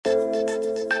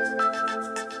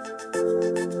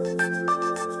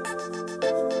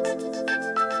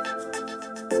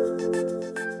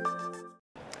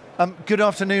Good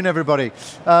afternoon, everybody.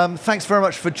 Thanks very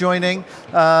much for joining.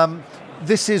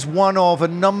 This is one of a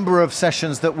number of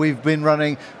sessions that we've been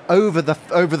running over the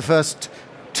first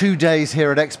 2 days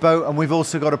here at Expo, and we've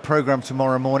also got a program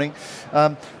tomorrow morning.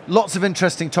 Lots of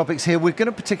interesting topics here. We're going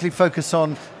to particularly focus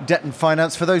on debt and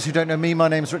finance. For those who don't know me, my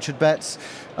name's Richard Betts.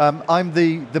 I'm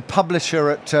the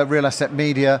publisher at Real Asset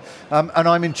Media, and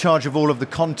I'm in charge of all of the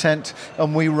content,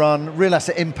 and we run Real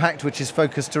Asset Impact, which is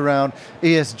focused around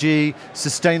ESG,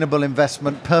 sustainable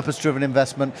investment, purpose-driven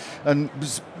investment, and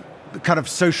kind of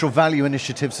social value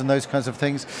initiatives and those kinds of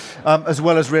things, as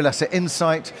well as Real Asset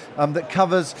Insight that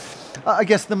covers, I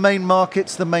guess, the main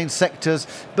markets, the main sectors,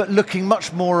 but looking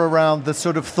much more around the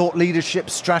sort of thought leadership,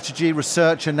 strategy,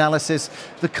 research, analysis,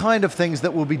 the kind of things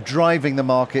that will be driving the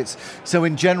markets. So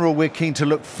in general, we're keen to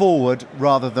look forward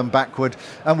rather than backward,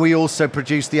 and we also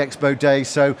produce the Expo Day,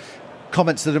 so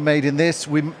comments that are made in this,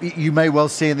 you may well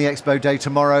see in the Expo Day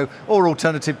tomorrow, or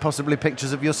alternative, possibly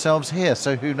pictures of yourselves here,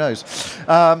 so who knows.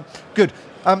 Good.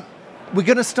 We're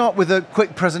going to start with a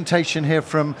quick presentation here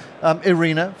from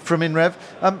Iryna from INREV,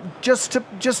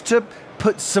 just to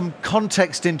put some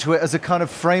context into it as a kind of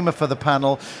framer for the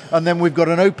panel, and then we've got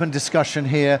an open discussion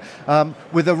here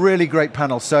with a really great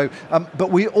panel. So,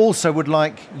 but we also would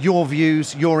like your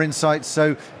views, your insights,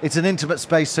 so it's an intimate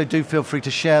space, so do feel free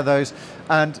to share those.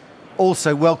 And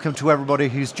also, welcome to everybody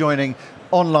who's joining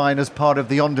online as part of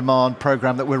the on-demand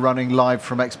program that we're running live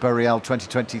from EXPO Real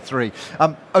 2023.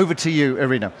 Over to you,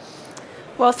 Iryna.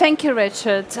 Well, thank you,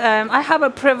 Richard. I have a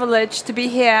privilege to be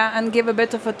here and give a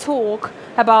bit of a talk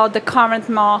about the current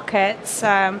markets.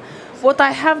 What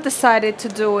I have decided to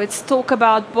do is talk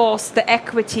about both the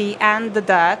equity and the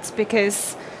debt,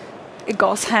 because it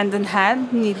goes hand in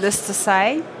hand, needless to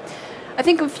say. I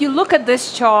think if you look at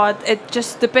this chart, it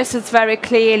just depicts very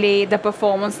clearly the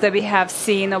performance that we have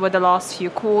seen over the last few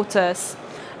quarters.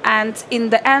 And in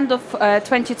the end of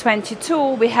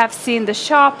 2022, we have seen the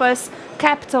sharpest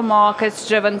capital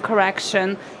markets-driven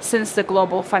correction since the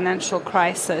global financial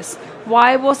crisis.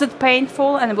 Why was it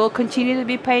painful and will continue to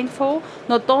be painful?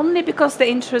 Not only because the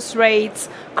interest rates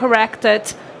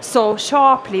corrected so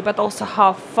sharply, but also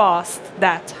how fast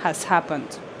that has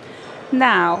happened.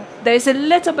 Now, there's a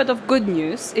little bit of good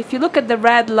news. If you look at the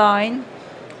red line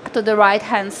to the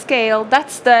right-hand scale,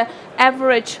 that's the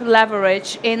average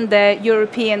leverage in the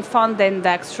European fund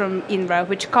index from INREV,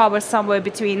 which covers somewhere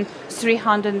between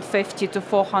 350 to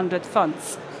 400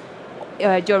 funds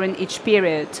during each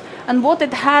period. And what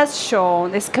it has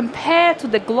shown is, compared to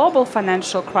the global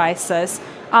financial crisis,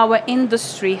 our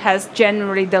industry has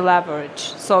generally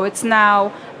deleveraged. So it's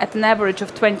now at an average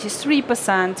of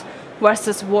 23%,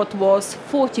 versus what was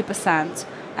 40%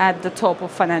 at the top of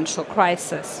financial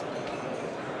crisis.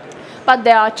 But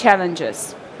there are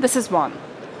challenges. This is one.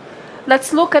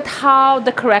 Let's look at how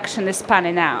the correction is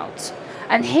panning out.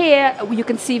 And here you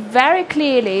can see very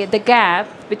clearly the gap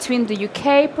between the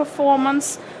UK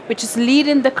performance, which is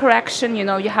leading the correction. You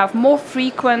know, you have more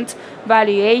frequent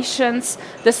valuations.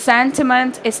 The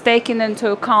sentiment is taken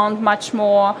into account much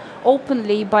more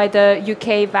openly by the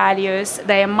UK values.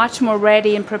 They are much more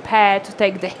ready and prepared to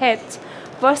take the hit,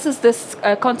 versus this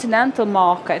continental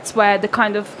markets, where the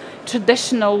kind of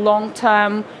traditional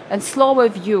long-term and slower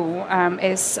view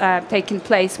is taking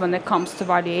place when it comes to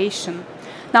valuation.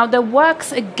 Now, that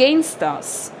works against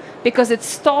us because it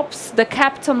stops the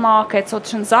capital markets or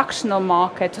transactional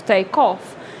market to take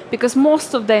off, because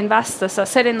most of the investors are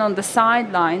sitting on the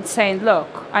sidelines saying,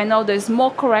 look, I know there's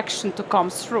more correction to come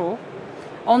through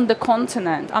on the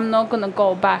continent. I'm not going to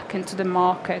go back into the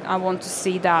market. I want to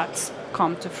see that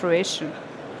come to fruition.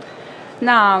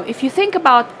 Now, if you think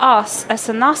about us as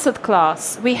an asset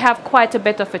class, we have quite a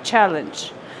bit of a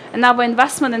challenge. And our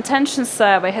investment intention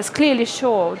survey has clearly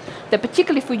showed that,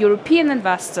 particularly for European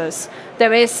investors,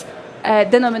 there is a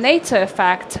denominator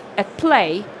effect at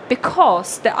play,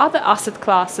 because the other asset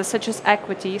classes, such as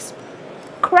equities,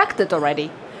 corrected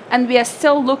already. And we are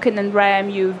still looking in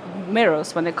rearview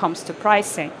mirrors when it comes to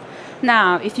pricing.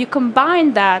 Now, if you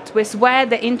combine that with where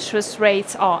the interest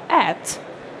rates are at,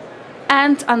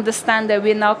 and understand that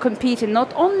we're now competing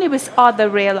not only with other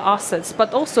real assets,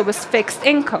 but also with fixed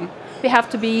income, we have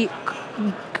to be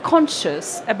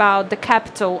conscious about the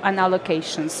capital and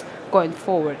allocations going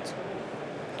forward.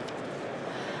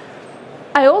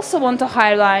 I also want to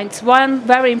highlight one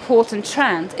very important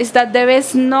trend, is that there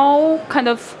is no kind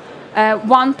of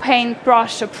one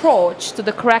paintbrush approach to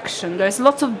the correction. There's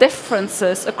lots of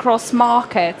differences across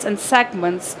markets and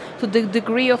segments to the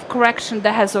degree of correction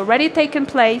that has already taken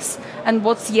place and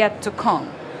what's yet to come.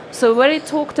 So we already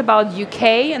talked about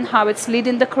UK and how it's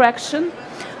leading the correction.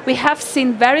 We have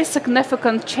seen very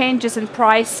significant changes in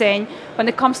pricing when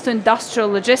it comes to industrial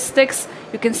logistics.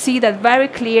 You can see that very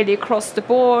clearly across the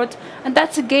board. And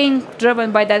that's again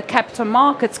driven by that capital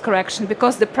markets correction,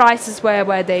 because the prices were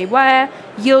where they were,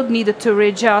 yield needed to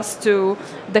readjust to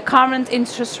the current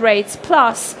interest rates,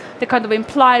 plus the kind of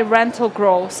implied rental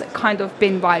growth kind of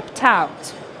been wiped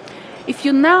out. If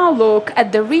you now look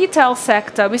at the retail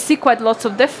sector, we see quite lots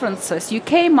of differences.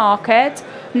 UK market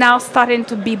now starting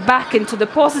to be back into the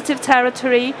positive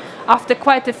territory after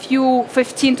quite a few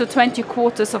 15 to 20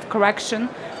 quarters of correction,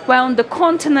 where on the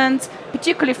continent,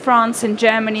 particularly France and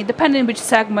Germany, depending on which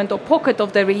segment or pocket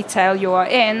of the retail you are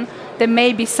in, there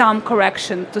may be some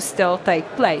correction to still take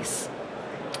place.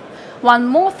 One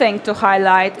more thing to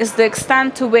highlight is the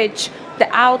extent to which the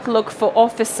outlook for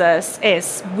offices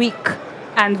is weak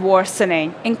and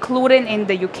worsening, including in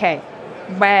the UK,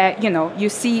 where you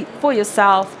see for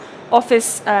yourself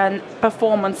office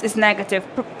performance is negative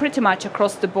pretty much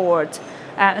across the board,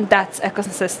 and that's a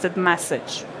consistent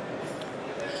message.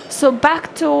 So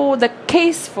back to the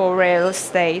case for real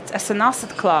estate as an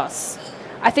asset class.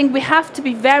 I think we have to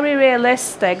be very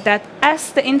realistic that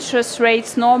as the interest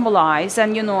rates normalize,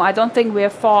 and I don't think we're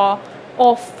far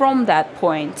off from that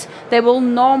point, they will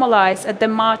normalize at the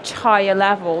much higher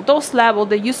level. Those levels,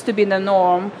 they used to be the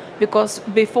norm because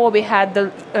before we had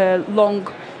the long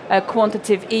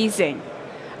quantitative easing.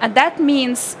 And that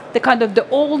means the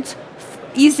old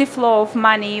easy flow of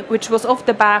money, which was off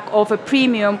the back of a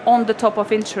premium on the top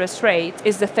of interest rate,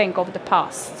 is the thing of the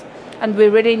past. And we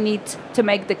really need to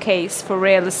make the case for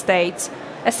real estate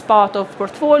as part of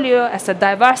portfolio, as a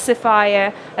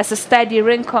diversifier, as a steady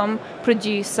income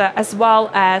producer, as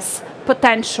well as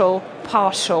potential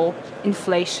partial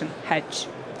inflation hedge.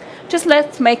 Just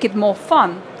let's make it more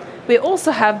fun. We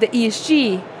also have the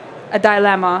ESG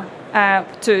dilemma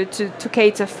to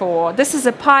cater for. This is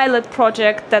a pilot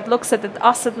project that looks at the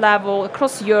asset level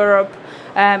across Europe.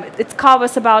 It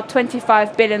covers about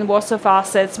 25 billion worth of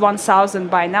assets, 1,000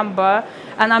 by number.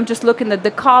 And I'm just looking at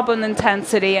the carbon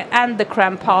intensity and the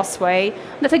CRREM pathway.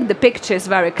 And I think the picture is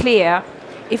very clear.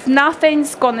 If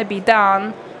nothing's going to be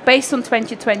done, based on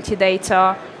 2020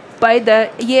 data, by the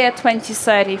year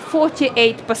 2030,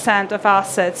 48% of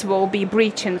assets will be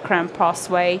breaching CRREM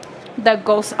pathway. That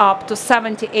goes up to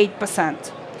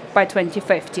 78% by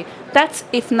 2050. That's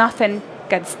if nothing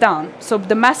gets done. So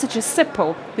the message is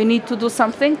simple. We need to do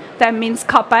something. That means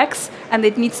CapEx, and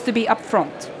it needs to be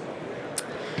upfront.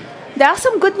 There are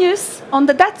some good news on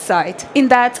the debt side, in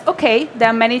that, okay, there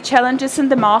are many challenges in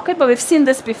the market, but we've seen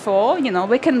this before.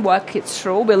 We can work it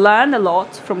through. We learn a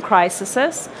lot from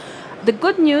crises. The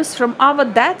good news from our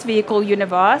debt vehicle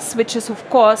universe, which is, of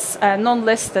course,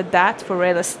 non-listed debt for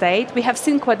real estate, we have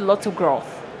seen quite a lot of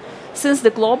growth. Since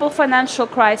the global financial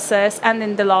crisis and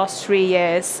in the last 3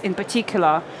 years in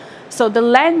particular. So the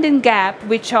lending gap,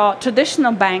 which our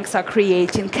traditional banks are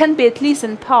creating, can be at least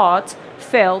in part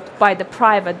filled by the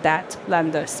private debt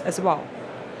lenders as well.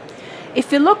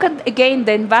 If you look at, again,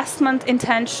 the investment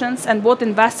intentions and what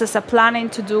investors are planning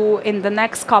to do in the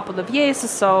next couple of years or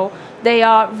so, they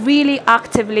are really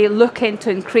actively looking to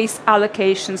increase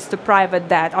allocations to private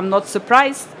debt. I'm not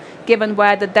surprised, given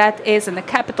where the debt is in the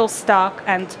capital stock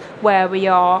and where we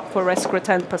are for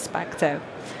risk-return perspective.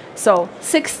 So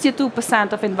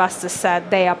 62% of investors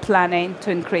said they are planning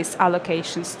to increase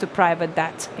allocations to private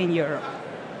debt in Europe.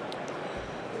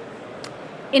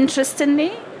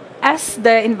 Interestingly, as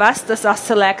the investors are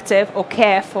selective or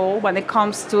careful when it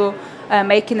comes to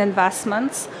making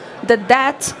investments, the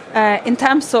debt in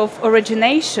terms of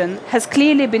origination has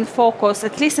clearly been focused,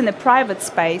 at least in the private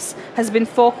space, has been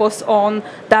focused on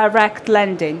direct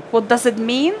lending. What does it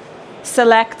mean?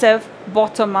 Selective,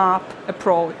 bottom-up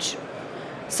approach.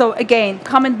 So again,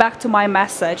 coming back to my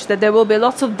message that there will be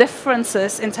lots of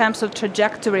differences in terms of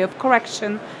trajectory of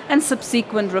correction and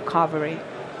subsequent recovery.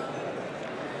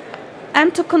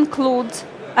 And to conclude,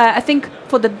 I think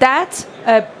for the debt,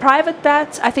 private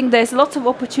debt, I think there's lots of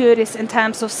opportunities in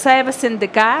terms of servicing the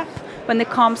gap when it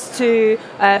comes to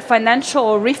financial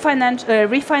or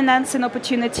refinancing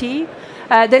opportunity.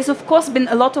 There's, of course, been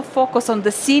a lot of focus on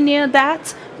the senior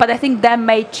debt, but I think that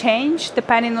may change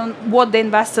depending on what the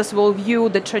investors will view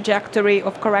the trajectory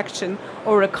of correction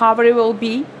or recovery will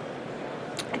be.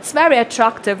 It's very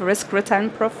attractive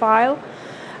risk-return profile.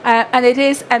 And it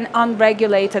is an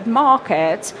unregulated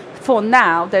market. For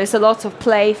now, there is a lot of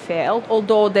play field,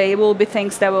 although there will be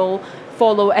things that will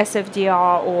follow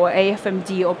SFDR or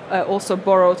AFMD, also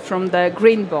borrowed from the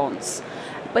green bonds.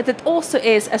 But it also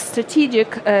is a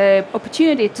strategic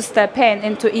opportunity to step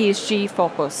into ESG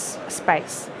focus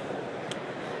space.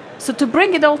 So to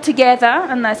bring it all together,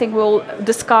 and I think we'll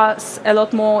discuss a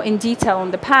lot more in detail on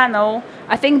the panel,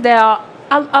 I think our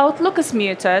outlook is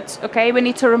muted, okay? We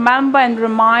need to remember and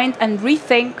remind and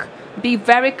rethink, be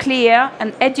very clear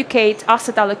and educate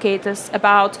asset allocators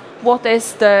about what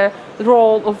is the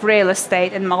role of real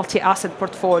estate in multi-asset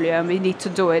portfolio, and we need to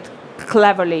do it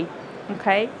cleverly,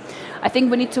 okay? I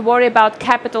think we need to worry about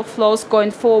capital flows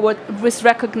going forward with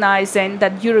recognizing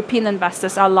that European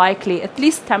investors are likely, at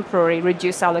least temporarily,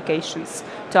 reduce allocations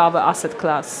to our asset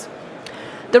class.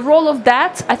 The role of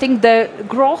debt, I think the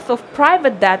growth of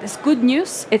private debt is good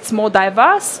news. It's more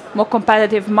diverse, more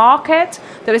competitive market.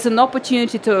 There is an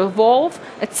opportunity to evolve.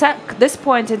 At this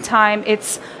point in time,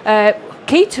 it's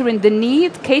catering the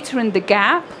need, catering the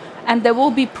gap, and there will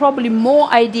be probably more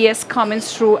ideas coming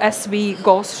through as we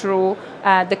go through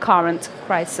the current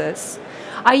crisis.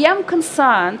 I am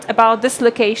concerned about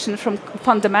dislocation from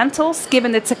fundamentals,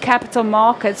 given it's a capital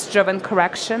markets-driven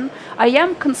correction. I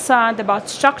am concerned about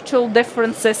structural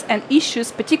differences and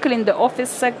issues, particularly in the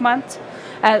office segment,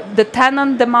 the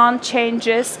tenant demand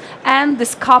changes, and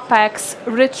this CapEx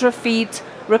retrofit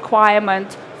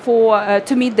requirement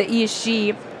to meet the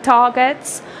ESG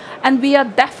targets. And we are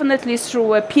definitely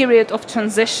through a period of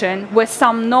transition with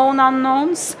some known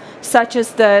unknowns, such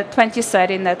as the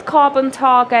 2030 net carbon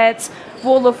targets,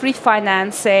 wall of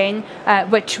refinancing,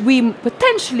 which we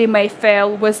potentially may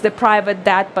fail with the private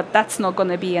debt, but that's not going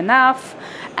to be enough.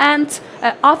 And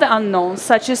other unknowns,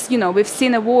 such as, we've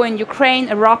seen a war in Ukraine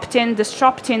erupting,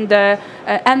 disrupting the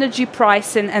energy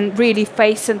pricing, and really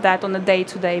facing that on a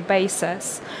day-to-day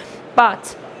basis.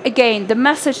 But again, the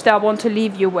message that I want to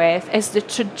leave you with is the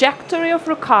trajectory of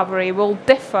recovery will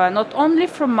differ not only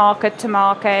from market to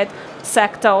market,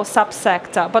 sector or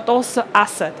subsector, but also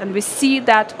asset. And we see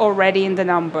that already in the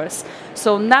numbers.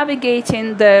 So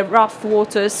navigating the rough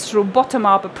waters through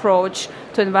bottom-up approach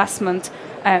to investment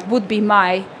would be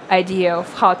my idea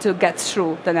of how to get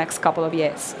through the next couple of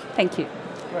years. Thank you.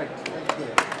 Great. Thank you.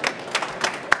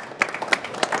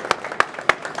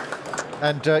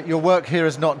 And your work here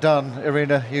is not done,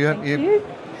 Iryna.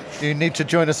 You need to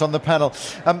join us on the panel.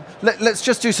 Let's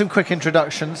just do some quick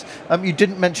introductions. You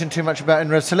didn't mention too much about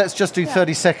INREV, so let's just do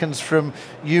 30 seconds from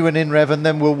you and INREV, and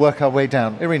then we'll work our way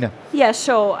down. Iryna. Yeah,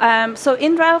 sure. So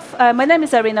INREV, my name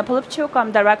is Iryna Pylypchuk.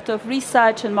 I'm Director of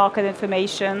Research and Market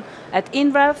Information at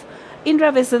INREV.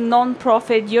 INREV is a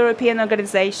non-profit European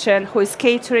organization who is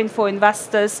catering for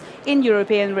investors in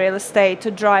European real estate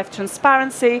to drive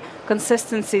transparency,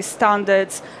 consistency,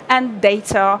 standards, and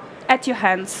data at your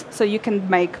hands so you can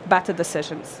make better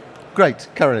decisions. Great.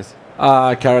 Karolis.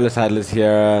 Karolis Adlis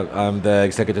here. I'm the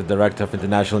Executive Director of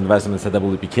International Investments at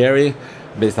WP Carey,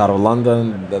 based out of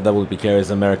London. WP Carey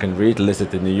is an American REIT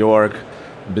listed in New York.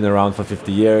 Been around for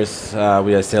 50 years.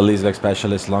 We are sale leaseback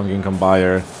specialist, long income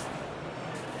buyer,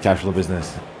 cash flow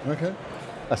business. Okay.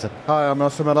 Assem. Hi, I'm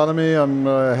Assem Alami. I'm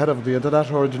head of the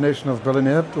international origination of Berlin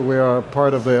HIP. We are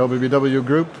part of the LBBW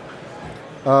group.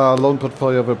 Loan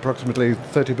portfolio of approximately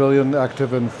 30 billion,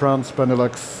 active in France,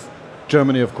 Benelux,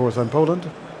 Germany, of course, and Poland.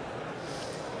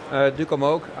 Duco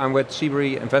Mook. I'm with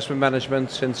CBRE Investment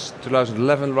Management since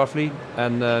 2011, roughly,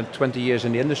 and 20 years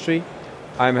in the industry.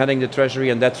 I'm heading the Treasury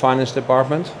and Debt Finance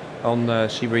Department on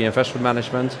CBRE Investment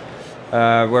Management,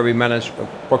 where we manage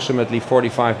approximately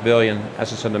 45 billion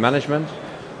assets under management,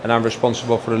 and I'm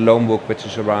responsible for the loan book, which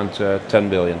is around 10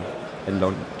 billion in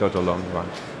total loan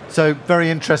amount. So very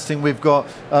interesting. We've got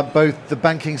both the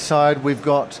banking side, we've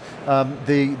got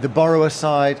the borrower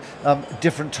side,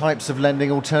 different types of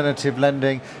lending, alternative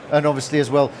lending, and obviously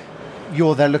as well,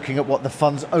 you're there looking at what the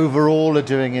funds overall are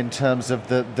doing in terms of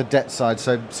the debt side.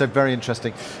 So very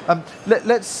interesting.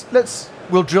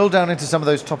 We'll drill down into some of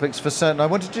those topics for certain. I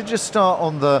wanted to just start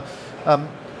on the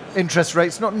interest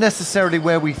rates, not necessarily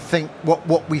where we think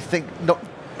what we think, not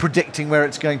predicting where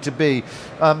it's going to be,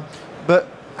 but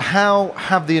how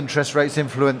have the interest rates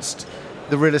influenced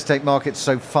the real estate market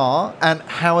so far, and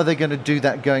how are they going to do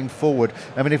that going forward?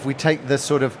 I mean, if we take the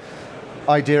sort of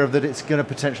idea of that it's going to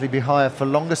potentially be higher for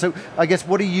longer. So I guess,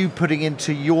 what are you putting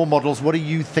into your models? What are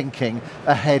you thinking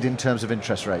ahead in terms of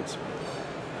interest rates?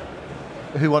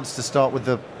 Who wants to start with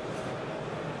the...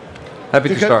 Happy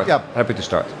to start. Yeah. Happy to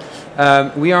start.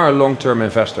 We are a long-term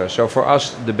investor, so for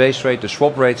us the base rate, the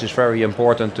swap rate, is very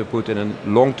important to put in a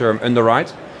long-term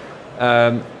underwrite.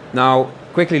 Now,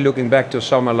 quickly looking back to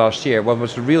summer last year, what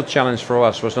was the real challenge for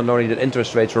us was not only that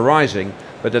interest rates were rising,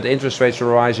 but that interest rates were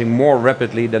rising more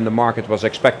rapidly than the market was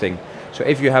expecting. So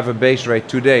if you have a base rate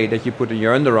today that you put in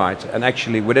your underwrite, and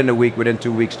actually within a week, within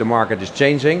 2 weeks, the market is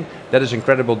changing, that is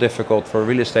incredibly difficult for a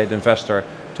real estate investor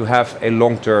to have a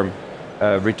long-term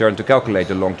return, to calculate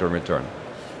a long-term return.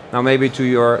 Now maybe to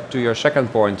your second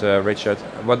point, Richard,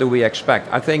 what do we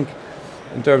expect? I think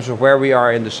in terms of where we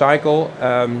are in the cycle,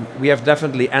 we have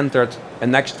definitely entered a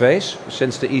next phase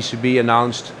since the ECB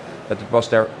announced that it was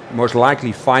their most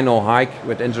likely final hike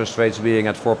with interest rates being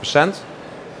at 4%.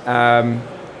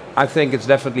 I think it's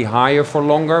definitely higher for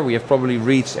longer. We have probably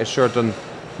reached a certain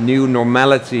new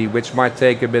normality which might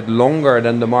take a bit longer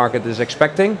than the market is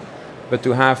expecting. But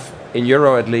to have, in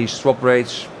euro at least, swap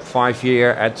rates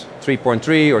 5-year at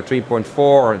 3.3 or 3.4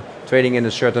 or trading in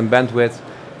a certain bandwidth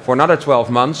for another 12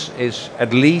 months is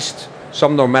at least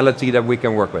some normality that we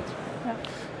can work with. Yeah.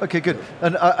 Okay, good.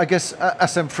 And I guess,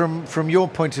 Assem, from your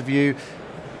point of view,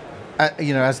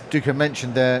 you know, as Duco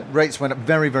mentioned there, rates went up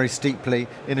very, very steeply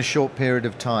in a short period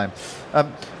of time.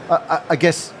 I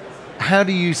guess, how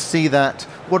do you see that?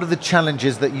 What are the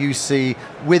challenges that you see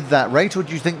with that rate? Or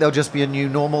do you think there'll just be a new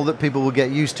normal that people will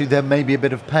get used to? There may be a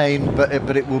bit of pain, but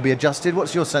it will be adjusted.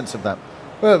 What's your sense of that?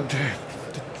 Well, it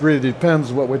really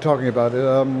depends what we're talking about.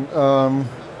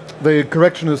 The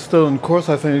correction is still in course.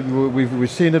 I think we've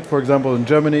seen it, for example, in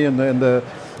Germany in the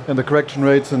correction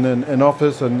rates and in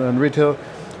office and retail.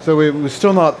 So we're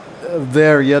still not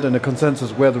there yet in a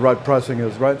consensus where the right pricing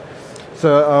is, right?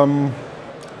 So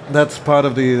that's part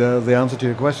of the answer to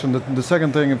your question. The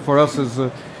second thing for us is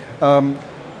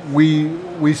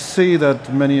we see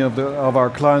that many of our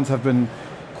clients have been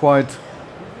quite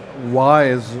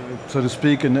wise, so to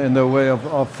speak, in their way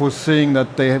of foreseeing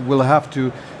that they will have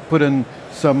to put in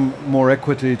some more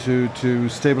equity to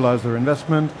stabilize their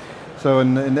investment. So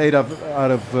in 8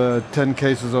 out of 10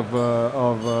 cases of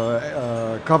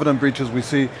covenant breaches, we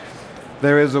see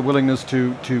there is a willingness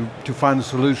to find a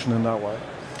solution in that way.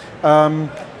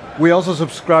 We also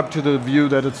subscribe to the view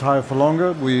that it's higher for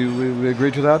longer. We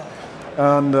agree to that,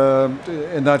 and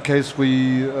in that case,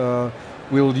 we'll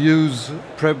use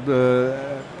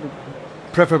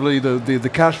preferably the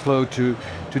cash flow to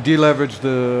deleverage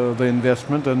the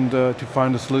investment and to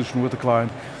find a solution with the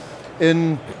client.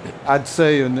 I'd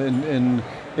say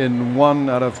in 1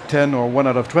 out of 10 or 1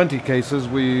 out of 20 cases,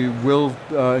 we will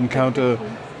encounter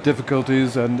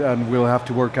difficulties and we'll have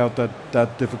to work out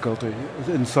that difficulty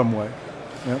in some way.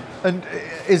 Yeah. And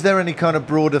is there any kind of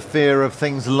broader fear of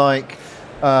things like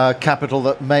capital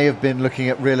that may have been looking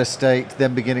at real estate,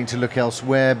 then beginning to look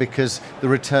elsewhere because the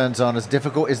returns aren't as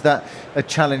difficult? Is that a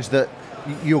challenge that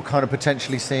you're kind of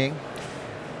potentially seeing?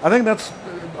 I think that's,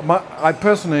 I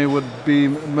personally would be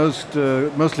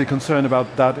mostly concerned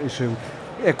about that issue,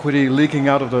 equity leaking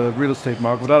out of the real estate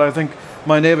market. But I think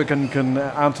my neighbor can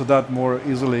answer that more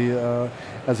easily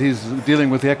as he's dealing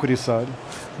with the equity side.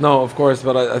 No, of course,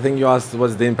 but I think you asked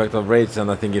what's the impact of rates,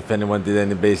 and I think if anyone did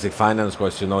any basic finance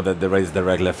course, you know that the rates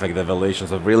directly affect the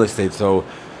valuations of real estate. So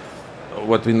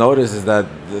what we notice is that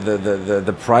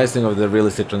the pricing of the real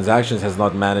estate transactions has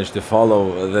not managed to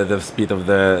follow the speed of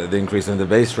the increase in the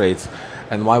base rates.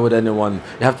 And why would anyone?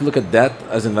 You have to look at debt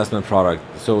as investment product.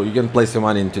 So you can place your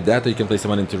money into debt, or you can place your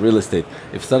money into real estate.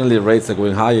 If suddenly rates are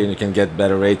going higher and you can get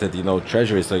better rate at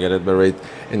Treasury, so you get a better rate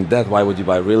in debt, why would you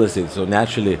buy real estate? So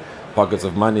naturally, pockets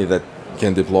of money that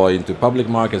can deploy into public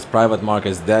markets, private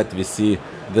markets, debt, we see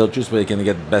they'll choose where you can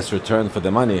get best return for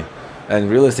the money. And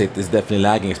real estate is definitely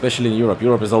lagging, especially in Europe.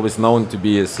 Europe is always known to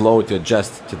be slow to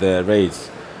adjust to the rates.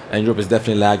 And Europe is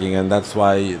definitely lagging, and that's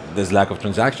why there's lack of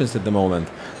transactions at the moment.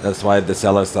 That's why the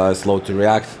sellers are slow to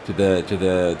react to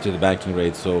the banking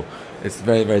rate. So it's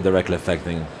very, very directly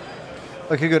affecting.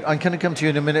 Okay, good. I'm going to come to you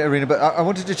in a minute, Iryna, but I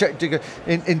wanted to check,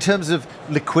 in terms of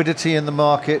liquidity in the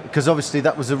market, because obviously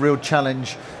that was a real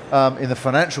challenge in the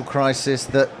financial crisis,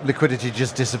 that liquidity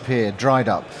just disappeared, dried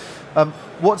up.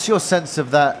 What's your sense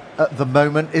of that at the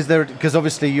moment? Is there, because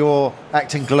obviously you're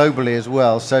acting globally as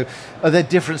well, so are there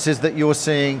differences that you're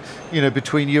seeing,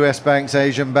 between US banks,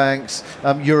 Asian banks,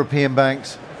 European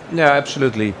banks? Yeah,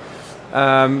 absolutely.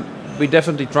 We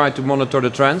definitely try to monitor the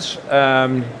trends.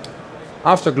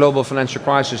 After global financial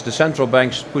crisis, the central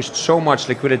banks pushed so much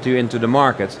liquidity into the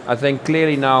market. I think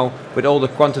clearly now, with all the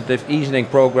quantitative easing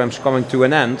programs coming to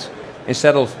an end,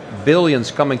 instead of billions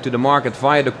coming to the market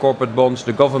via the corporate bonds,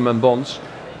 the government bonds,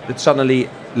 it's suddenly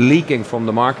leaking from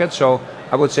the market. So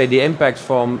I would say the impact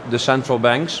from the central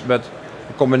banks, but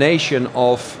a combination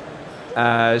of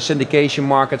syndication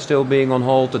market still being on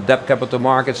hold, the debt capital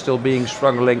market still being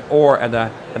struggling or at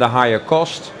a higher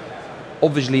cost.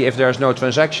 Obviously, if there's no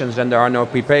transactions, then there are no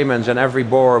prepayments, and every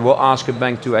borrower will ask a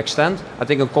bank to extend. I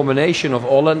think a combination of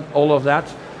all of that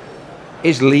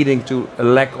is leading to a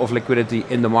lack of liquidity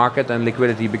in the market and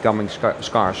liquidity becoming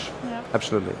scarce. Yeah.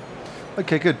 Absolutely.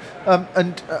 Okay, good.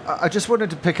 And I just wanted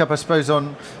to pick up, I suppose,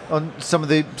 on some of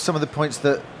the points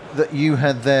that you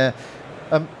had there,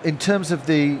 in terms of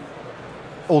the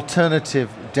alternative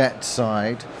debt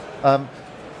side,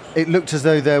 it looked as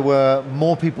though there were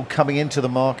more people coming into the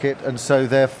market, and so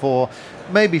therefore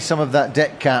maybe some of that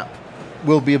debt cap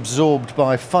will be absorbed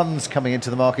by funds coming into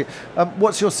the market.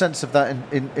 What's your sense of that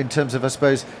in terms of, I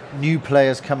suppose, new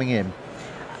players coming in?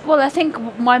 Well, I think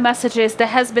my message is there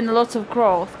has been a lot of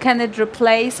growth. Can it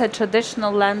replace a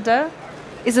traditional lender?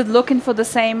 Is it looking for the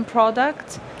same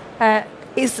product?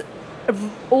 Is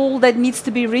all that needs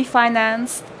to be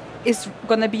refinanced is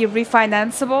going to be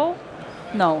refinanceable?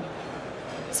 No.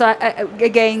 So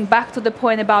again, back to the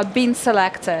point about being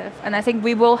selective. And I think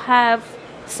we will have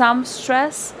some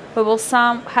stress, but we'll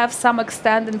have some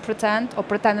extend and pretend, or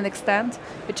pretend and extend,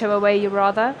 whichever way you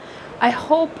rather. I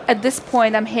hope at this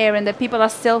point I'm hearing that people are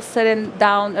still sitting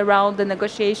down around the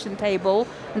negotiation table,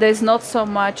 and there's not so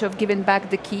much of giving back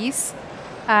the keys.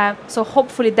 So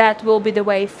hopefully that will be the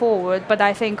way forward, but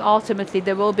I think ultimately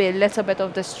there will be a little bit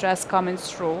of distress coming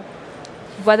through.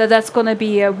 Whether that's going to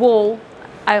be a wall,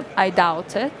 I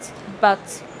doubt it, but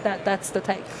that's the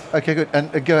take. Okay, good.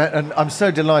 And go ahead. And I'm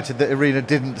so delighted that Iryna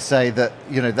didn't say that,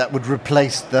 you know, that would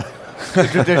replace the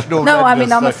traditional. No, vendors, I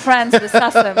mean, I'm a friend with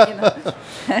Assem, you know.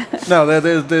 No,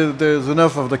 there's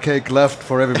enough of the cake left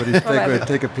for everybody to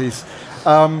take a piece.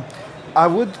 I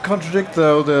would contradict,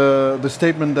 though, the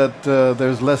statement that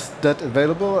there's less debt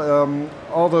available.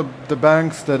 All the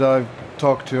banks that I've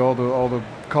talked to, all the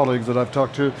colleagues that I've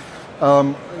talked to,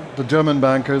 the German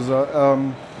bankers,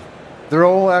 they're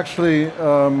all actually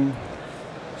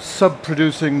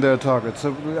sub-producing their targets.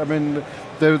 So, I mean,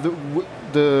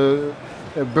 the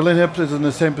Berlin HIP is in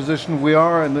the same position we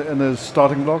are in the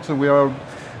starting blocks, and we are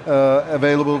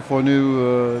available for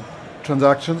new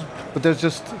transactions, but there's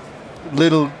just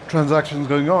little transactions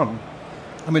going on.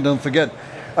 I mean, don't forget,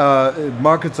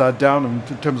 markets are down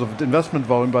in terms of investment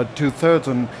volume by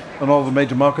 2/3 on all the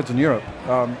major markets in Europe,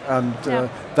 and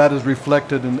that is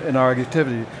reflected in our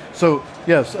activity. So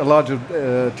yes, to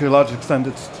a large extent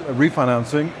it's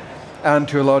refinancing, and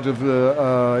to a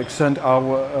larger extent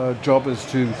our job is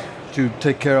to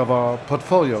take care of our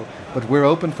portfolio. But we're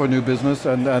open for new business,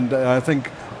 and I think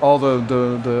all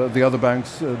the other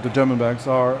banks, the German banks,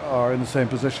 are in the same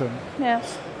position.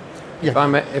 Yes.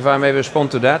 If I may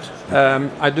respond to that,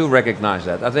 I do recognize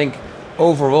that. I think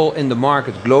overall in the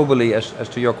market globally, as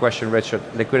to your question, Richard,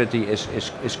 liquidity is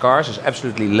scarce. There's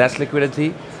absolutely less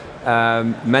liquidity.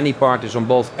 Many parties on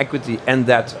both equity and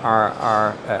debt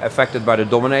are affected by the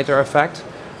dominator effect.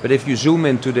 But if you zoom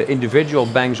into the individual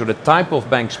banks or the type of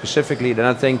bank specifically, then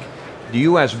I think the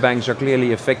US banks are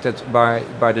clearly affected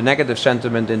by the negative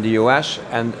sentiment in the US,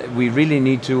 and we really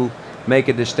need to make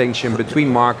a distinction between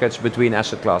markets, between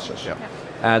asset classes.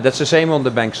 Yeah. That's the same on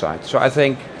the bank side. So I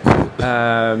think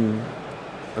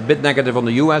a bit negative on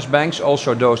the US banks,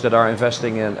 also those that are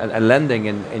investing and lending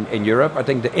in Europe. I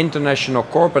think the international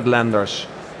corporate lenders,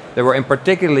 they were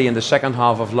particularly in the second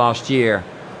half of last year,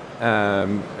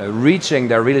 reaching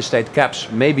their real estate caps,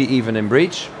 maybe even in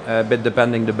breach, a bit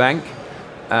depending the bank.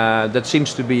 That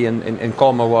seems to be in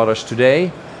calmer waters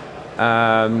today.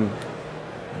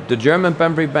 The German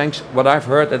primary banks, what I've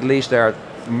heard at least, they are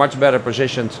much better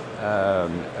positioned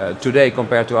today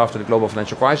compared to after the global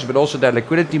financial crisis, but also their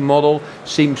liquidity model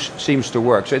seems to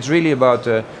work. So it's really about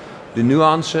the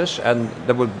nuances, and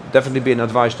that would definitely be an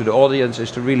advice to the audience,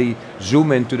 is to really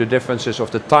zoom into the differences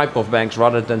of the type of banks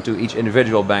rather than to each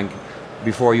individual bank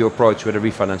before you approach with a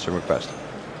refinancing request.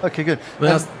 Okay, good.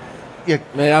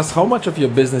 May I ask how much of your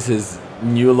business is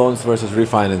new loans versus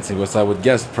refinancing? Because I would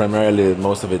guess primarily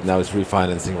most of it now is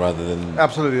refinancing rather than...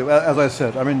 Absolutely. As I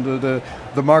said, I mean,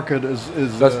 the market is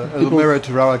a mirror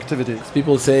to our activities.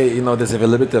 People say, you know, there's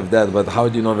availability of debt, but how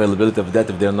do you know availability of debt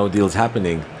if there are no deals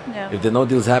happening? Yeah. If there are no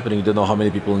deals happening, you don't know how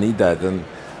many people need that. And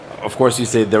of course you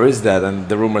say there is that, and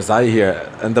the rumors I hear,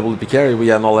 NWP Carey, we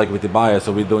are no equity buyer,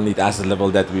 so we don't need asset level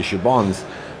debt, we issue bonds.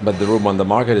 But the rumor on the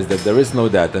market is that there is no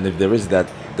debt, and if there is debt,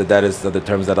 the debt is the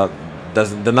terms that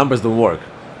the numbers don't work.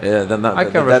 I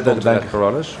can respond to that,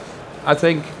 Karolis. I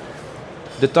think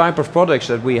the type of products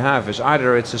that we have is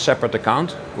either it's a separate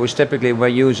account, which typically we're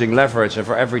using leverage, and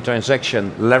for every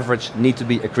transaction, leverage need to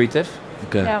be accretive.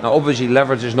 Okay. Yeah. Now, obviously,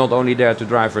 leverage is not only there to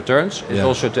drive returns; it's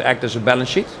also to act as a balance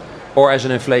sheet or as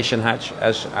an inflation hedge,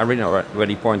 as Iryna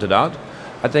already pointed out.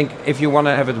 I think if you want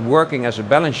to have it working as a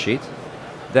balance sheet,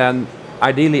 then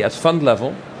ideally at fund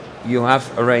level, you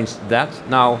have arranged that.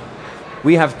 Now,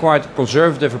 we have quite a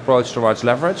conservative approach towards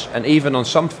leverage, and even on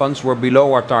some funds we're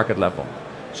below our target level.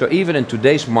 So even in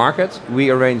today's market,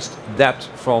 we arranged debt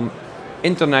from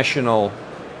international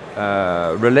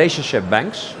relationship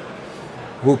banks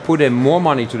who put in more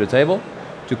money to the table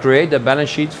to create a balance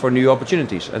sheet for new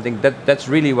opportunities. I think that's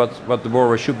really what the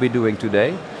borrower should be doing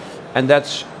today. and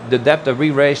that's the debt that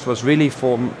we raised was really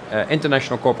from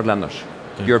international corporate lenders,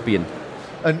 European.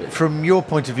 And from your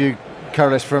point of view,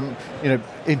 Karolis, from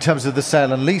in terms of the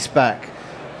sale and leaseback,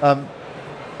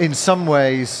 in some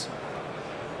ways,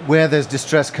 where there's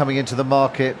distress coming into the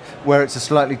market, where it's a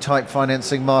slightly tight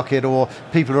financing market, or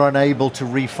people are unable to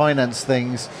refinance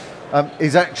things,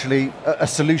 is actually a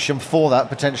solution for that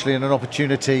potentially, and an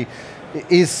opportunity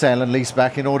is sale and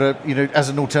leaseback in order, as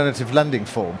an alternative lending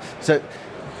form. So,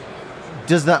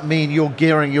 does that mean you're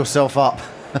gearing yourself up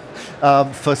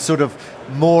for sort of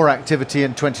more activity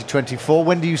in 2024?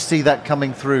 When do you see that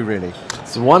coming through, really?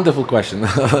 It's a wonderful question.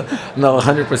 No,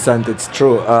 100% it's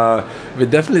true. We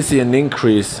definitely see an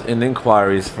increase in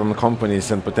inquiries from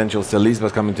companies and potential sale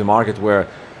leasebacks coming to market where,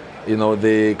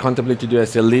 they contemplate to do a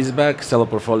sale leaseback, sell a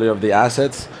portfolio of the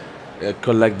assets,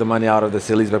 collect the money out of the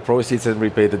sale leaseback proceeds and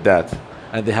repay the debt.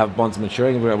 And they have bonds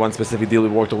maturing. One specific deal we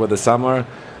worked over the summer,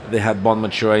 they had bond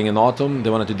maturing in autumn. They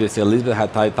wanted to do a sale leaseback,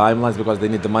 had tight timelines because they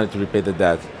need the money to repay the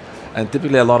debt. And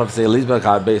typically a lot of sale leaseback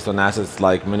are based on assets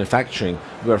like manufacturing,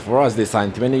 where for us they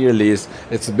sign 20-year lease,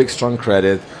 it's a big strong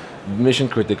credit, mission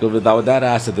critical. Without that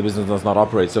asset the business does not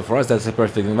operate. So for us that's a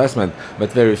perfect investment,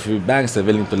 but very few banks are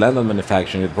willing to lend on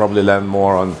manufacturing. You'd probably lend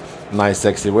more on nice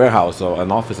sexy warehouse or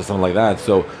an office or something like that.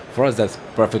 So for us that's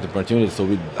perfect opportunity. So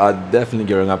we are definitely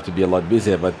gearing up to be a lot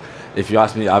busier. But if you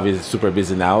ask me, are we super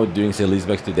busy now doing sale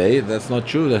leasebacks today? That's not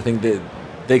true. I think it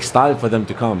takes time for them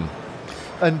to come.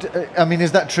 And I mean,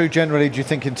 is that true generally, do you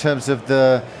think, in terms of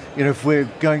the, if we're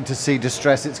going to see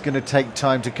distress, it's going to take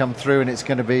time to come through, and it's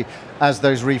going to be as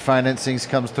those refinancings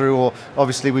comes through? Or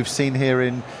obviously we've seen here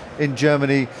in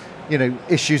Germany,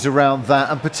 issues around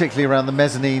that, and particularly around the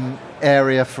mezzanine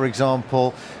area, for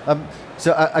example.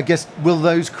 So I guess, will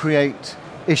those create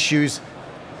issues?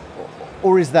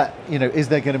 Or is that, is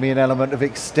there going to be an element of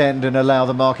extend and allow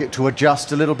the market to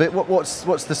adjust a little bit? What's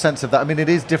the sense of that? I mean, it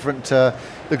is different to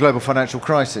the global financial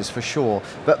crisis for sure,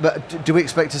 but do we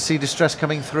expect to see distress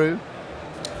coming through?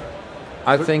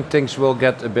 I think things will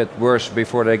get a bit worse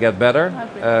before they get better.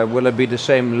 Will it be the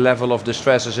same level of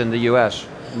distress as in the US?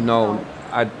 No,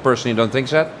 I personally don't think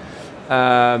so.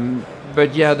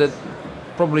 But yeah,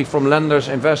 probably from lenders,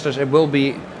 investors,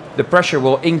 the pressure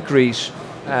will increase.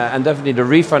 And definitely the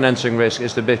refinancing risk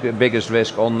is the biggest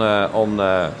risk on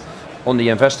the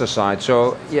investor side.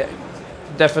 So yeah,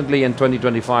 definitely in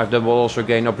 2025 there will also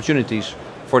gain opportunities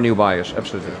for new buyers.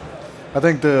 Absolutely. I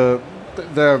think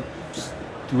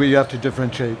we have to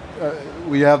differentiate.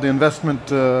 We have the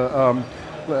investments,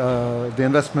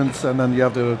 and then you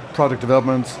have the product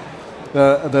developments.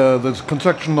 The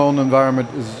construction loan environment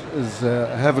is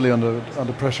heavily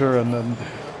under pressure and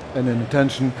in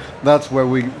tension. That's where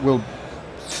we will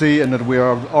see, and that we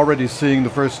are already seeing the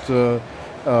first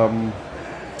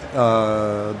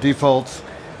defaults.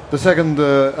 The second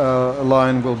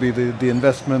line will be the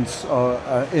investments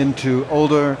into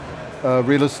older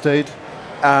real estate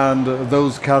and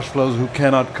those cash flows who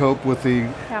cannot cope with the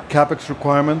capex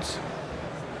requirements,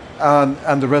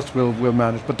 and the rest will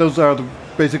manage. But those are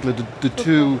basically the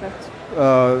two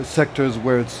sectors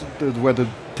where the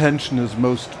tension is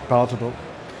most palatable.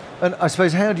 And I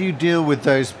suppose, how do you deal with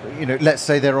those, let's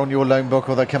say they're on your loan book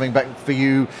or they're coming back for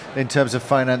you in terms of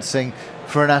financing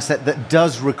for an asset that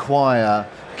does require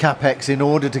capex in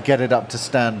order to get it up to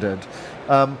standard?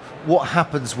 What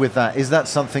happens with that? Is that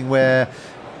something where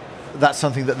that's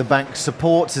something that the bank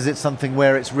supports? Is it something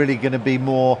where it's really going to be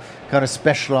more kind of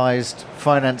specialized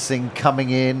financing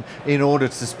coming in order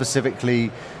to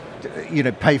specifically,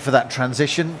 pay for that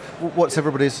transition? What's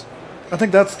everybody's... I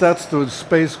think that's the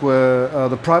space where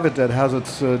the private debt has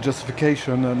its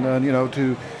justification, and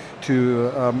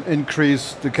to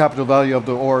increase the capital value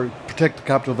or protect the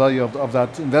capital value of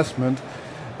that investment,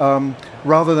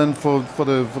 rather than for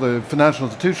the financial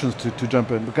institutions to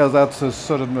jump in, because that's a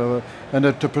sort of an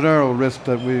entrepreneurial risk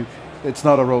that it's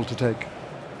not a role to take.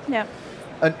 Yeah.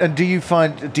 And do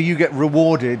you get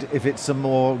rewarded if it's a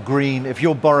more green, if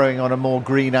you're borrowing on a more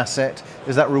green asset,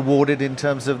 is that rewarded in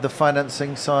terms of the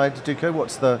financing side, Duco?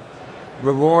 What's the...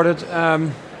 Rewarded?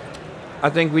 I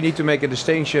think we need to make a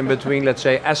distinction between, let's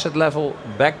say, asset level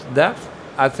backed debt,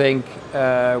 I think,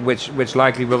 which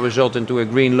likely will result into a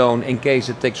green loan in case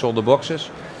it ticks all the boxes.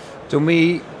 To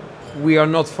me, we are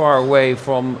not far away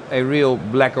from a real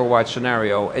black or white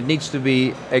scenario. It needs to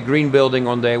be a green building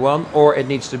on day one, or it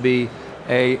needs to be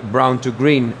a brown to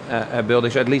green building.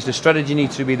 So at least the strategy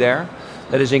needs to be there.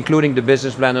 That is including the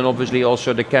business plan and obviously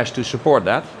also the cash to support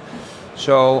that.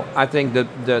 So I think that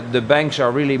the banks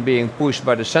are really being pushed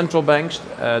by the central banks.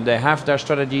 They have their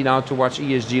strategy now towards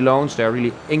ESG loans. They're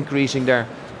really increasing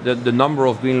the number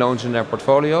of green loans in their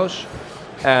portfolios.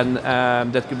 and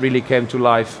that really came to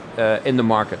life in the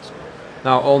market.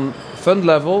 Now on fund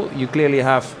level, you clearly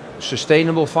have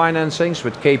sustainable financings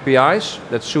with KPIs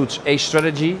that suits a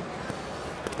strategy.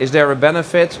 Is there a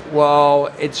benefit? Well,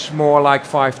 it's more like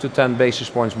 5 to 10 basis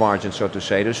points margin, so to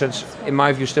say. So it's, in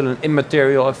my view, still an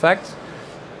immaterial effect.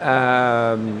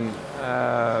 But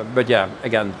yeah,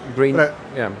 again, green.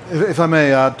 Yeah. If I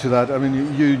may add to that, I mean,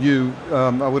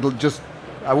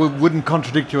 I wouldn't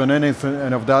contradict you on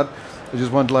anything of that. I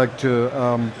just would like to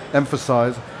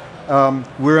emphasize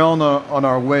we're on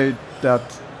our way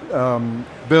that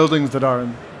buildings that are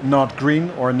not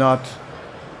green or not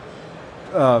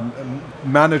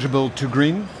manageable to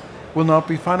green will not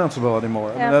be financeable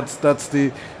anymore. Yeah. I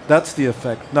mean, that's the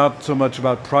effect. Not so much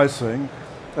about pricing.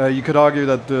 You could argue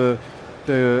that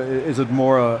is it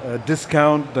more a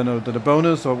discount than a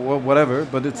bonus or whatever?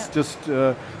 But it's just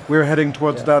we're heading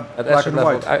towards that at black asset and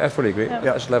level, white. I fully agree. Yeah. At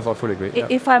asset level, I fully agree.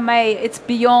 If I may, it's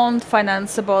beyond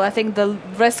financeable. I think the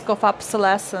risk of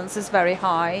obsolescence is very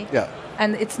high. Yeah.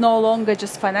 And it's no longer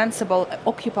just financeable.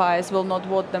 Occupiers will not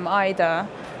want them either.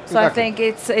 So Exactly. I think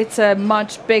it's a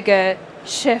much bigger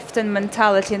shift in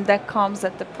mentality, and that comes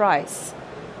at the price.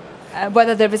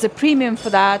 Whether there is a premium for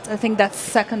that, I think that's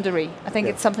secondary. I think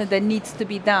it's something that needs to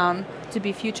be done to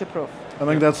be future-proof. I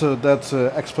think that's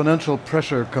exponential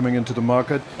pressure coming into the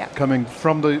market, coming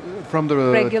from the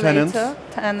Regulator,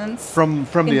 tenants, from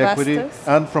the equity, investors.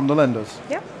 and from the lenders.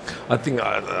 Yeah. I think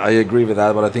I agree with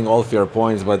that, but I think all fair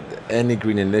points, but any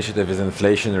green initiative is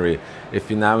inflationary. If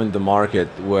you're now in the market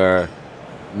where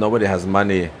nobody has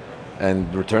money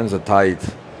and returns are tight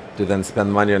to then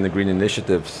spend money on the green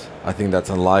initiatives, I think that's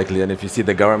unlikely. And if you see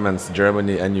the governments,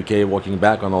 Germany and UK, walking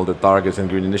back on all the targets and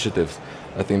green initiatives,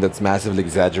 I think that's massively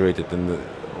exaggerated and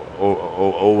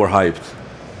overhyped.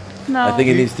 No. I think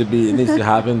it needs to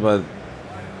happen, but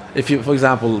if you, for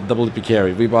example, WP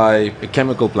Carey, we buy a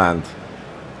chemical plant,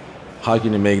 how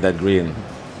can you make that green?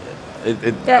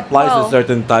 It applies to a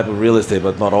certain type of real estate,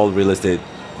 but not all real estate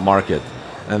market.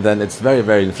 And then it's very,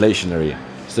 very inflationary.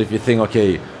 So if you think,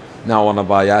 okay, now I want to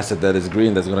buy an asset that is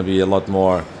green, that's going to be a lot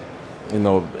more,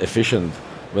 efficient,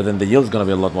 but then the yield's going to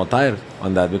be a lot more tight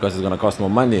on that because it's going to cost more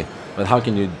money. But how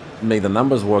can you make the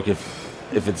numbers work if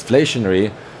it's inflationary?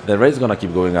 The rate's going to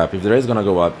keep going up. If the rate's going to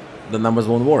go up, the numbers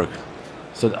won't work.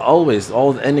 So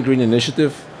any green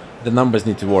initiative, the numbers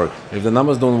need to work. If the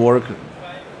numbers don't work,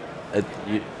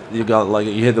 you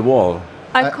hit the wall.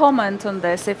 I comment on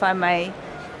this, if I may.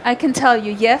 I can tell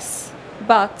you yes,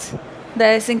 but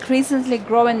there is increasingly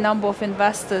growing number of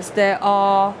investors that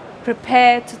are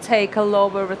prepared to take a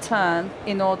lower return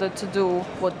in order to do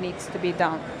what needs to be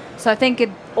done. So I think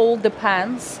it all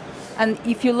depends. And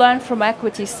if you learn from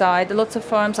equity side, lots of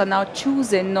firms are now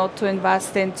choosing not to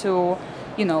invest into,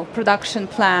 production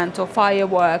plant or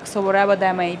fireworks or whatever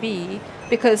there may be,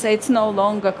 because it's no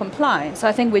longer compliant. So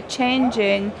I think we're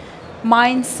changing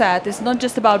mindset. It's not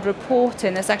just about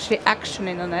reporting, it's actually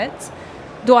actioning on it.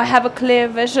 Do I have a clear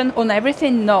vision on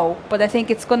everything? No, but I think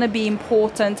it's going to be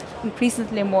important,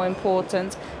 increasingly more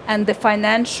important, and the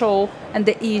financial and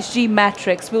the ESG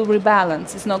metrics will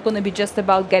rebalance. It's not going to be just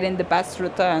about getting the best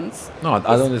returns. No, I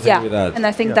don't disagree with that. And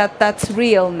I think that's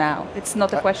real now. It's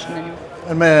not a question anymore.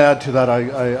 And may I add to that? I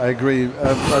agree.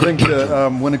 I think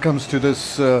when it comes to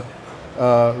this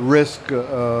risk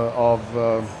of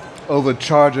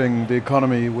overcharging the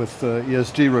economy with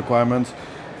ESG requirements,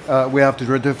 we have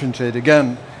to differentiate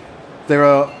again. There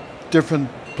are different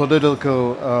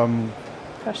political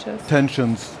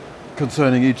tensions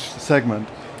concerning each segment,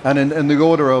 and in the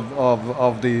order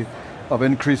of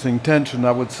increasing tension,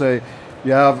 I would say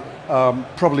you have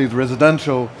probably the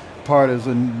residential part is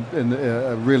in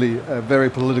really a very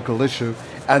political issue,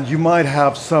 and you might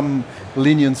have some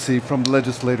leniency from the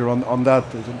legislator on that.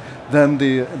 Then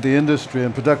the industry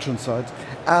and production sides,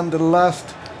 and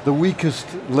the weakest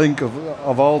link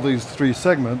of all these three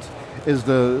segments is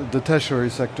the tertiary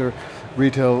sector,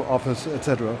 retail, office,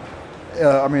 etc.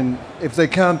 I mean, if they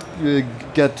can't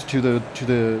get to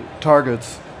the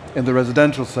targets in the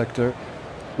residential sector,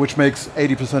 which makes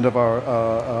 80%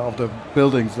 of the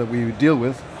buildings that we deal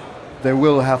with, they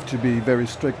will have to be very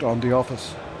strict on the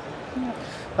office.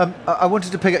 I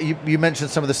wanted to pick up, you mentioned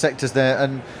some of the sectors there,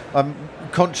 and I'm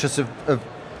conscious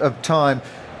of time,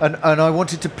 and I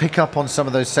wanted to pick up on some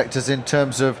of those sectors in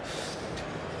terms of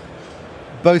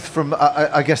both from,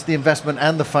 I guess, the investment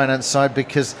and the finance side,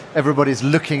 because everybody's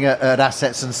looking at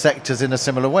assets and sectors in a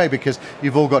similar way, because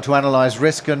you've all got to analyse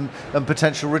risk and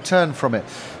potential return from it.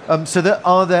 So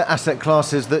are there asset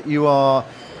classes that you are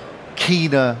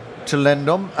keener to lend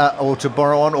on or to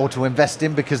borrow on or to invest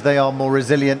in because they are more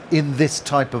resilient in this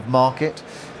type of market?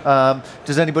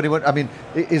 Does anybody want? I mean,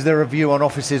 is there a view on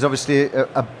offices? Obviously,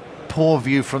 a poor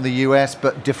view from the US,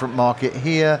 but different market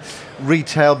here.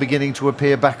 Retail beginning to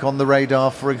appear back on the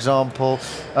radar, for example.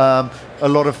 A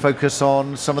lot of focus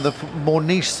on some of the more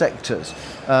niche sectors.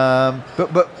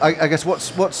 But I guess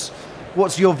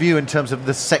what's your view in terms of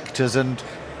the sectors and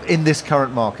in this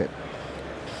current market?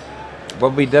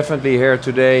 What we definitely hear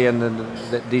today and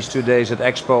these 2 days at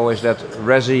Expo is that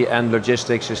resi and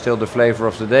logistics is still the flavor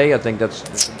of the day. I think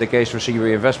that's the case for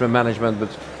CBRE Investment Management,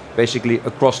 but basically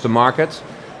across the market.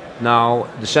 Now,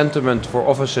 the sentiment for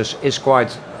offices is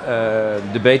quite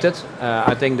debated.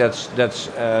 I think that's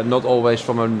not always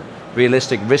from a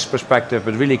realistic risk perspective,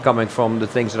 but really coming from the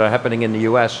things that are happening in the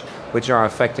US, which are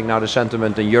affecting now the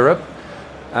sentiment in Europe.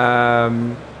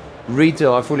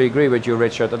 Retail, I fully agree with you,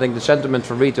 Richard. I think the sentiment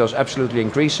for retail is absolutely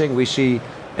increasing. We see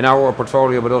in our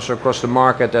portfolio, but also across the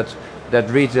market, that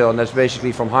retail, and that's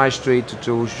basically from high street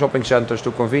to shopping centers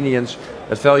to convenience,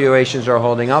 that valuations are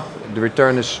holding up. The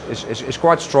return is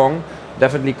quite strong,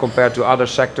 definitely compared to other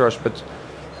sectors, but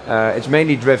it's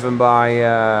mainly driven by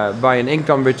an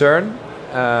income return,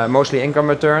 mostly income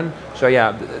return. So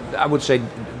yeah, I would say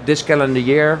this calendar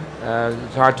year,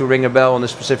 it's hard to ring a bell on a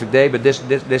specific day, but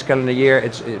this calendar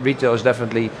year, retail is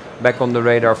definitely back on the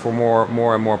radar for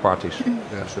more and more parties. Yeah,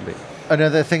 absolutely. And are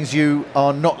there things you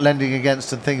are not lending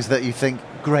against and things that you think,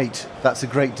 great, that's a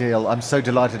great deal, I'm so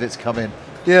delighted it's come in?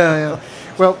 Yeah.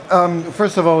 Well,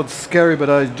 first of all, it's scary, but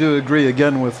I do agree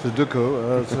again with the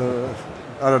Duco.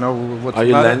 I don't know what's Are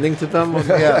you lending to them?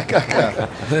 Yeah.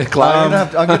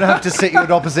 I'm going to have to sit you at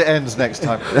opposite ends next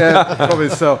time. Yeah, probably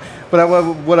so. But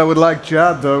what I would like to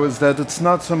add, though, is that it's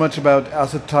not so much about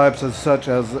asset types as such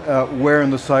as where in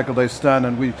the cycle they stand.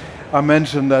 And I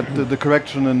mentioned that the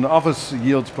correction in office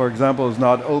yields, for example, is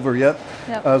not over yet.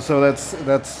 Yep. So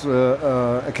that's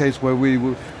a case where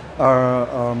we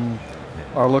are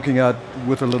looking at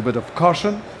with a little bit of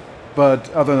caution. But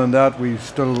other than that, we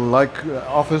still like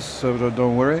office, so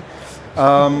don't worry.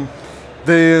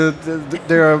 There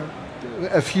are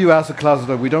a few asset classes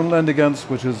that we don't lend against,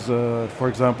 which is, for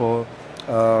example,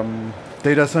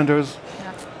 data centers.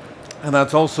 Yeah. And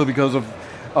that's also because of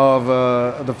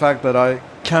the fact that I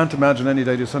can't imagine any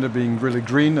data center being really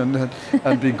green and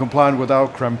being compliant with our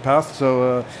CRREM path.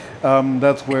 So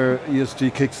that's where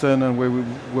ESG kicks in and where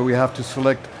we have to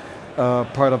select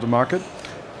part of the market.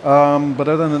 But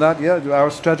other than that, yeah, our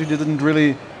strategy didn't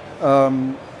really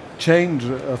change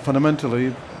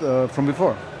fundamentally from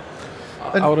before.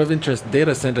 Out of interest,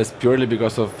 data centers purely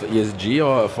because of ESG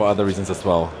or for other reasons as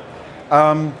well?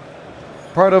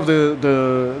 Part of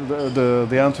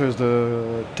the answer is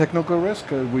the technical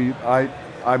risk.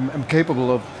 I'm capable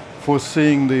of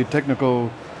foreseeing the technical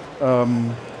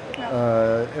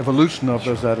evolution of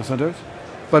those data centers.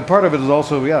 But part of it is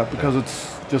also, because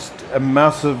it's just a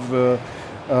massive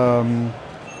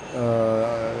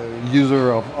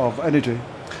user of energy.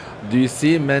 Do you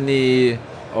see many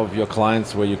of your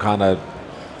clients where you kind of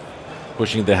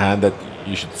pushing the hand that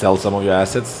you should sell some of your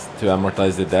assets to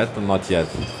amortize the debt, or not yet?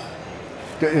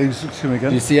 Excuse me again?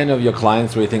 Do you see any of your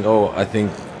clients where you think,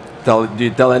 do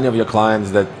you tell any of your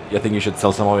clients that you think you should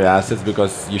sell some of your assets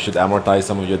because you should amortize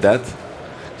some of your debt?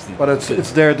 But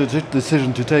it's their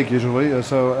decision to take usually.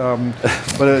 I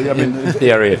mean, in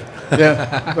theory.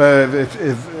 Yeah,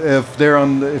 if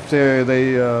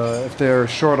they're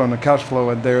short on the cash flow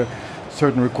and there are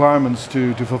certain requirements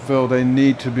to fulfill, they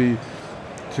need to be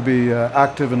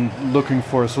active in looking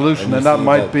for a solution, and that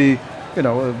might be,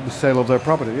 the sale of their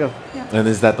property. Yeah. And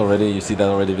is that already? You see that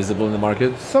already visible in the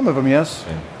market? Some of them, yes.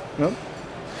 Yeah.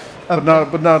 But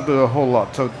not a whole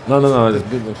lot. So no.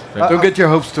 Don't get your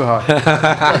hopes too high.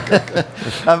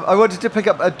 I wanted to pick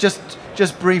up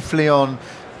just briefly on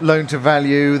loan to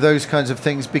value, those kinds of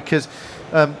things, because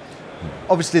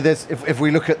obviously there's if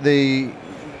we look at the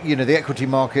equity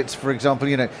markets, for example,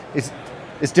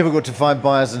 it's difficult to find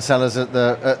buyers and sellers at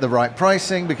the right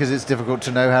pricing because it's difficult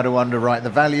to know how to underwrite the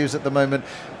values at the moment,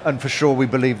 and for sure we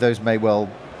believe those may well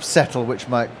settle, which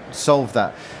might solve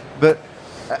that. But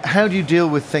how do you deal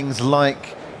with things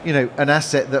like, an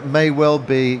asset that may well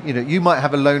be, you might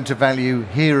have a loan to value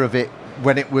here of it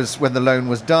when the loan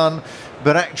was done,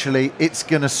 but actually it's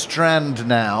going to strand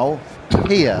now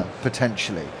here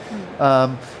potentially.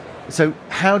 So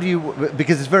how do you,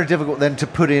 because it's very difficult then to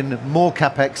put in more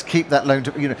capex, keep that loan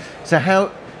to, so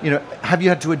how, have you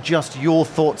had to adjust your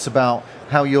thoughts about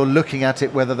how you're looking at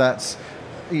it, whether that's,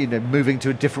 moving to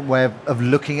a different way of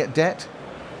looking at debt?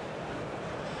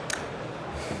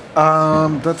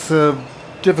 That's a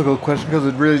difficult question because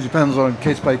it really depends on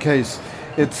case by case.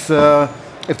 It's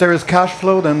if there is cash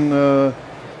flow, then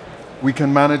we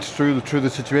can manage through the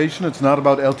situation. It's not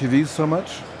about LTVs so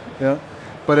much. Yeah,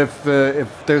 but if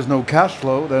there's no cash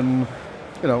flow, then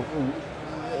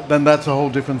then that's a whole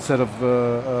different set of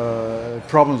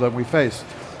problems that we face.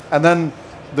 And then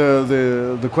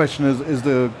the question is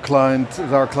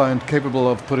our client capable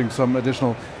of putting some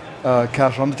additional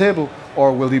cash on the table,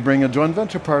 or will he bring a joint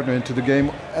venture partner into the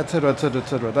game, etc., etc.,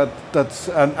 etc. That's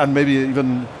and maybe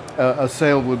even a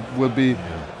sale would be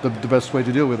the best way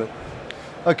to deal with it.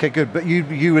 Okay, good. But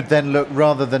you would then look,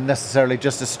 rather than necessarily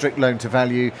just a strict loan to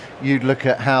value, you'd look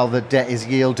at how the debt is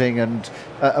yielding and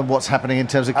what's happening in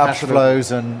terms of cash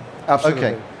flows and. Absolutely.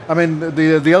 Okay. I mean,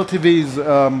 the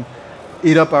LTVs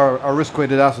eat up our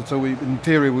risk-weighted assets, so in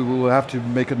theory we will have to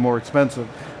make it more expensive.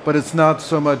 But it's not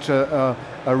so much a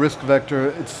risk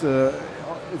vector. It's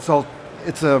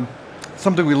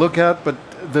something we look at. But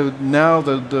now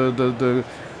the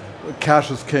cash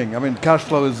is king. I mean, cash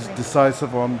flow is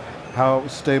decisive on how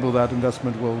stable that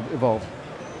investment will evolve.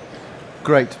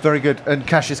 Great, very good. And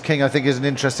cash is king, I think, is an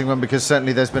interesting one, because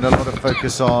certainly there's been a lot of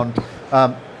focus on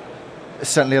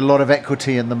certainly a lot of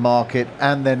equity in the market,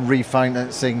 and then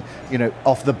refinancing,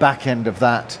 off the back end of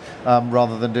that,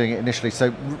 rather than doing it initially.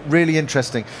 So really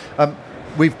interesting.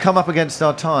 We've come up against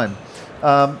our time.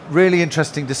 Really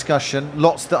interesting discussion.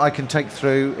 Lots that I can take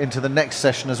through into the next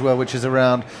session as well, which is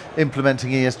around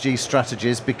implementing ESG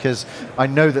strategies, because I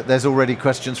know that there's already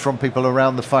questions from people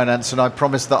around the finance, and I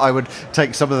promised that I would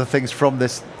take some of the things from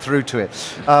this through to it.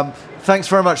 Thanks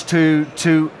very much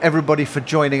to everybody for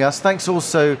joining us. Thanks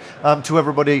also to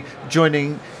everybody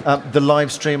joining the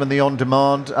live stream and the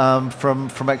on-demand from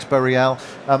EXPO Real.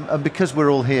 And because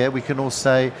we're all here, we can all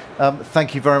say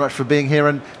thank you very much for being here.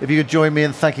 And if you could join me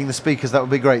in thanking the speakers, that would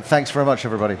be great. Thanks very much,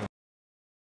 everybody.